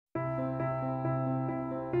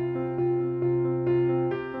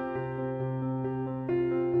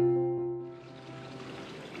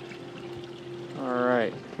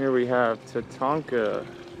Here we have Tatonka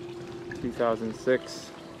 2006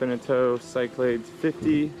 Beneteau Cyclades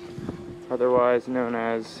 50, otherwise known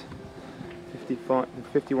as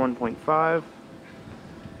 51.5.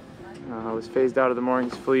 Was phased out of the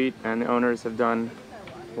moorings fleet, and the owners have done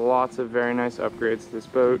lots of very nice upgrades to this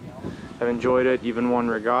boat. I've enjoyed it, even won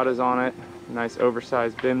regattas on it. Nice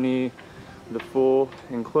oversized bimini, the full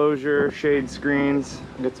enclosure, shade screens.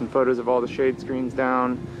 I'll get some photos of all the shade screens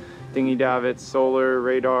down. Dinghy davits, solar,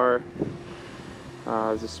 radar.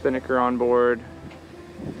 There's a spinnaker on board,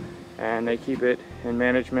 and they keep it in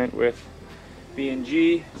management with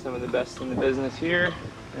B&G, some of the best in the business here,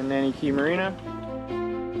 and Nanny Key Marina.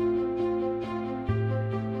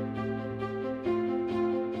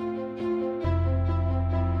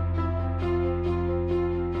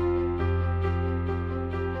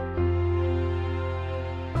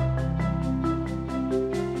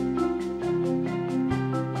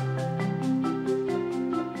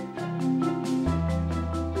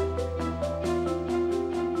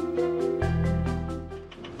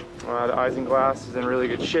 The isinglass is in really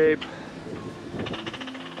good shape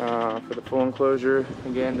for the full enclosure.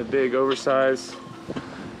 Again, the big oversized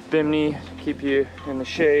bimini to keep you in the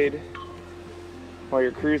shade while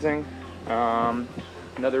you're cruising.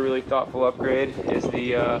 Another really thoughtful upgrade is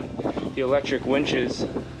the electric winches.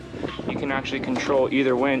 You can actually control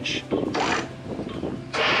either winch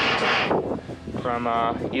from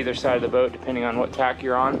either side of the boat depending on what tack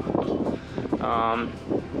you're on.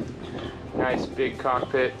 Nice big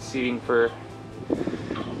cockpit, seating for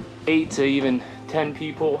 8 to even 10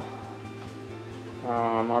 people.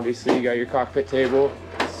 Obviously you got your cockpit table.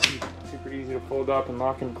 It's super easy to fold up and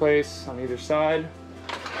lock in place on either side.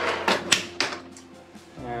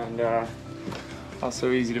 And also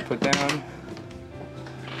easy to put down.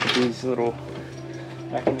 These little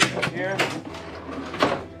mechanisms here.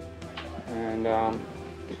 And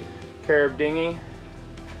Carib dinghy.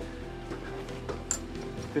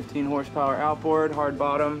 15 horsepower outboard, hard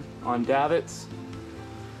bottom on davits.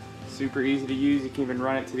 Super easy to use. You can even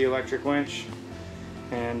run it to the electric winch.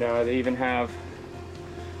 And they even have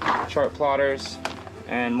chart plotters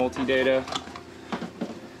and multi-data.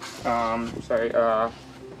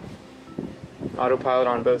 Autopilot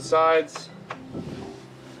on both sides.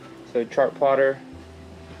 So chart plotter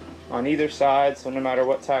on either side, so no matter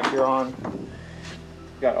what tack you're on,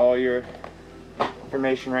 you got all your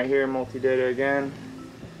information right here. Multi-data again.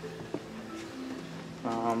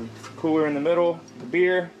 Cooler in the middle, the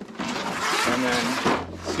beer, and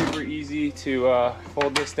then super easy to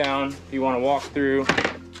fold this down if you want to walk through.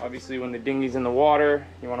 Obviously when the dinghy's in the water,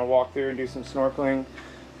 you want to walk through and do some snorkeling.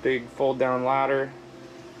 Big fold down ladder.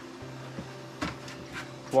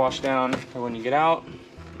 Wash down for when you get out,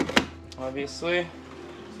 obviously.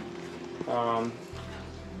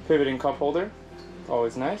 Pivoting cup holder,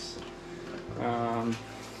 always nice. And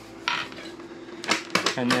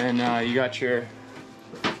then you got your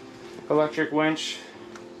electric winch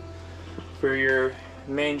for your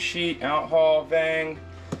main sheet, outhaul, vang,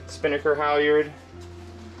 spinnaker halyard,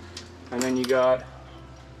 and then you got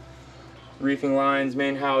reefing lines,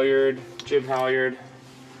 main halyard, jib halyard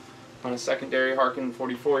on a secondary Harkin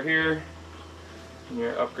 44 here, and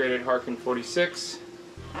your upgraded Harkin 46.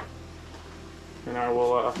 And I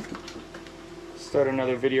will start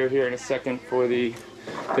another video here in a second for the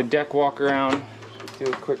deck walk around. Do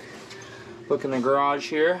a quick look in the garage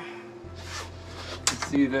here.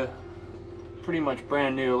 See the pretty much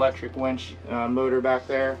brand new electric winch motor back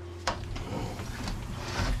there,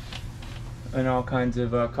 and all kinds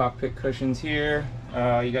of cockpit cushions here.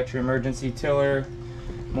 You got your emergency tiller,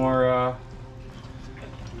 more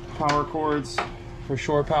power cords for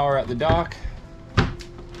shore power at the dock,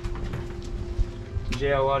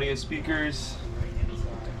 JL audio speakers.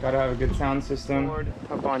 Gotta have a good sound system.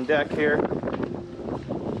 Up on deck here,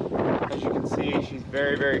 as you can see, she's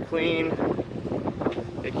very, very clean.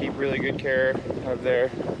 They keep really good care of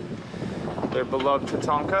their beloved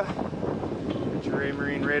Tatonka. Get your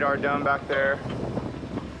Marine radar dome back there.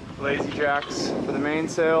 Lazy jacks for the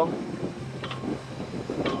mainsail.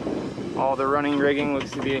 All the running rigging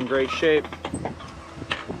looks to be in great shape.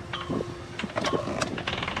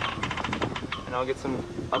 And I'll get some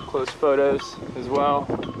up close photos as well.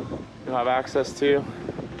 You'll have access to.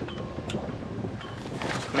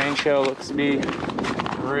 Mainsail looks to be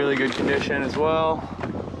in really good condition as well.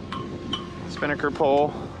 Spinnaker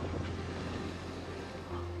pole.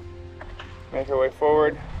 Make our way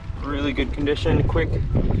forward. Really good condition, quick,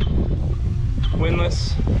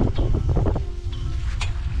 windlass.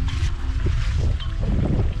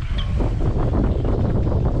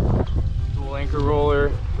 Dual anchor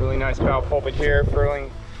roller, really nice bow pulpit here,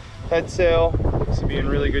 furling head sail. This will be in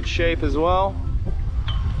really good shape as well.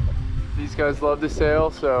 These guys love to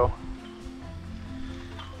sail, so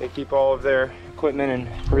they keep all of their equipment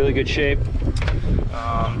in really good shape.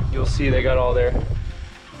 You'll see they got all their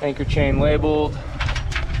anchor chain labeled.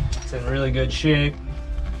 It's in really good shape,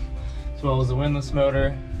 as well as the windlass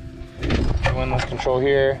motor, the windlass control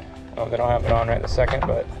here. Oh, they don't have it on right this second,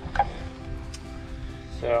 but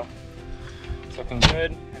so it's looking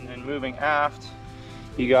good. And then moving aft,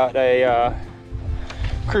 you got a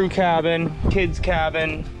crew cabin, kids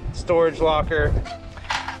cabin, storage locker.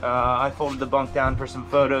 I folded the bunk down for some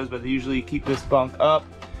photos, but they usually keep this bunk up.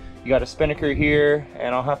 You got a spinnaker here,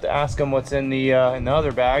 and I'll have to ask them what's in the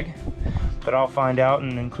other bag, but I'll find out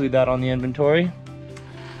and include that on the inventory.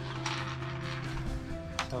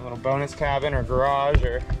 So a little bonus cabin or garage,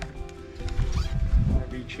 or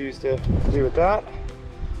whatever you choose to do with that.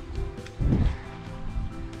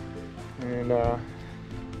 And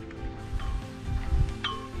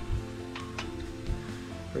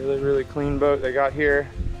really clean boat they got here.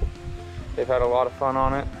 They've had a lot of fun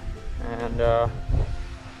on it, and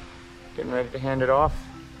getting ready to hand it off.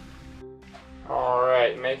 All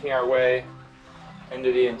right, making our way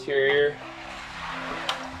into the interior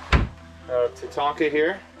of Tatonka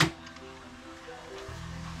here.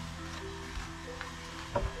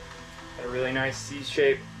 A really nice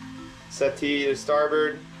C-shaped settee to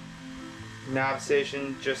starboard, nav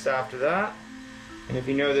station just after that. And if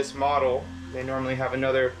you know this model, they normally have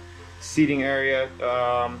another seating area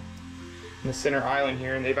in the center island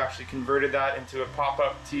here, and they've actually converted that into a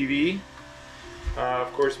pop-up TV.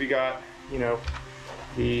 Of course, we got, you know,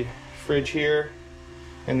 the fridge here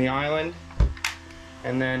in the island,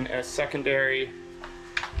 and then a secondary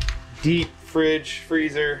deep fridge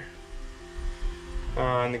freezer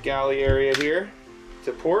in the galley area here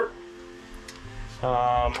to port.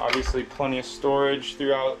 Obviously plenty of storage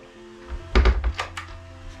throughout.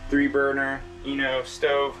 3-burner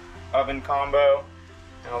stove oven combo,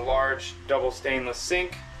 and a large double stainless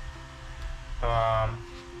sink.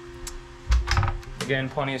 Again,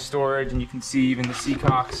 plenty of storage, and you can see even the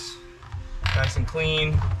seacocks nice and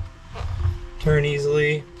clean, turn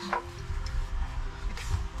easily.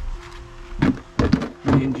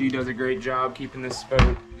 B&G does a great job keeping this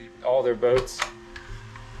boat, all their boats,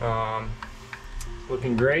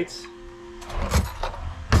 looking great.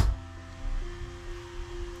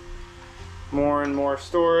 More and more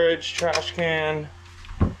storage, trash can.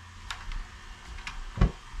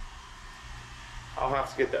 I'll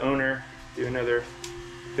have to get the owner, do another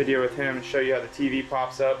video with him and show you how the TV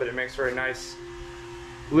pops up, but it makes for a nice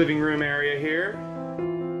living room area here.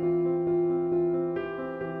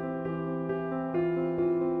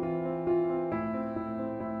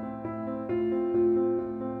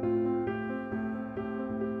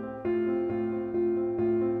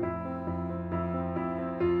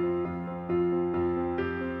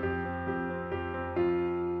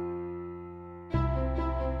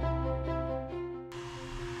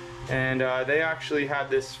 And they actually had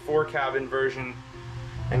this 4-cabin version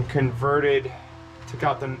and took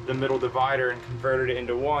out the middle divider and converted it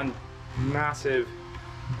into one massive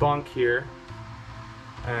bunk here.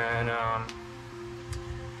 And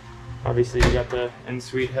obviously you got the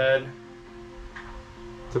en-suite head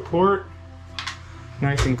to port.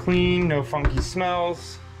 Nice and clean, no funky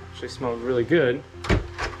smells. Actually smells really good.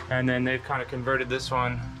 And then they've kind of converted this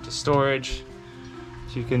one to storage.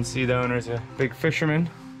 As you can see, the owner's a big fisherman.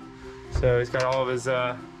 So he's got all of his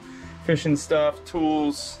fishing stuff,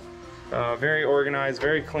 tools, very organized,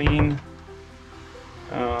 very clean.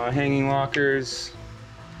 Hanging lockers.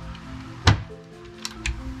 And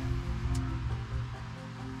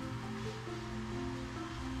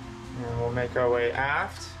we'll make our way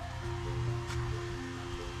aft.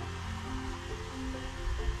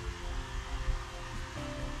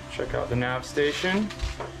 Check out the nav station.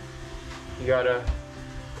 You got a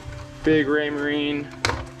big Raymarine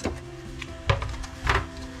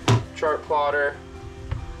chart plotter,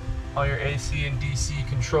 all your AC and DC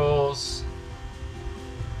controls,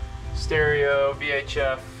 stereo,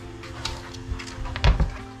 VHF,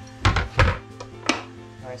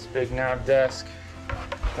 nice big nav desk,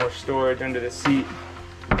 more storage under the seat.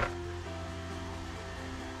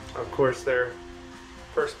 Of course, they're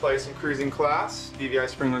first place in cruising class, BVI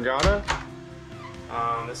Spring Regatta.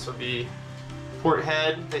 This will be port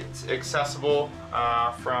head. It's accessible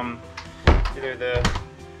from either the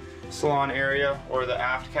salon area or the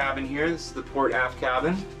aft cabin here. This is the port aft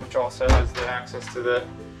cabin, which also has the access to the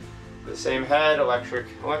same head, electric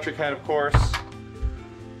head, of course.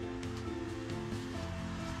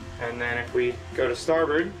 And then if we go to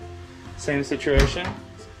starboard, same situation.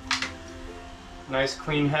 Nice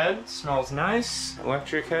clean head, smells nice.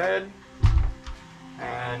 Electric head.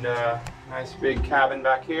 And nice big cabin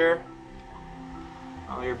back here.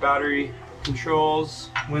 All your battery controls,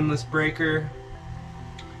 windlass breaker,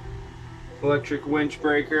 electric winch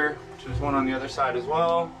breaker, which there's one on the other side as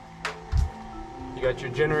well. You got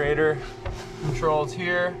your generator controls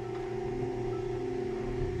here.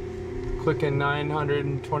 Clicking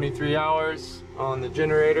 923 hours on the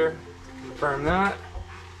generator to confirm that.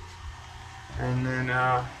 And then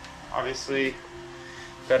obviously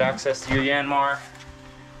got access to your Yanmar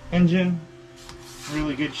engine.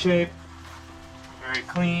 Really good shape, very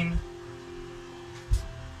clean.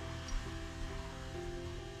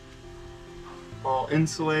 All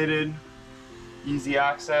insulated, easy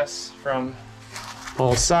access from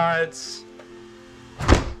all sides.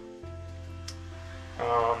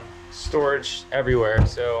 Storage everywhere,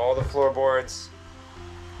 so all the floorboards.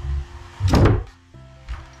 Get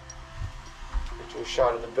you a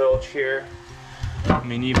shot of the bilge here. I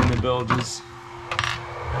mean, even the bilge is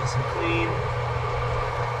nice and clean.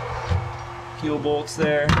 Heel bolts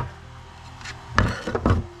there.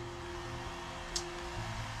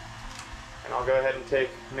 And I'll go ahead and take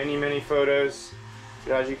many photos.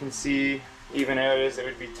 But as you can see, even areas that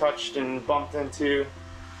would be touched and bumped into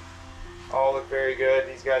all look very good.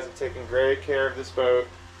 These guys have taken great care of this boat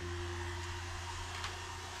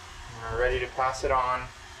and are ready to pass it on.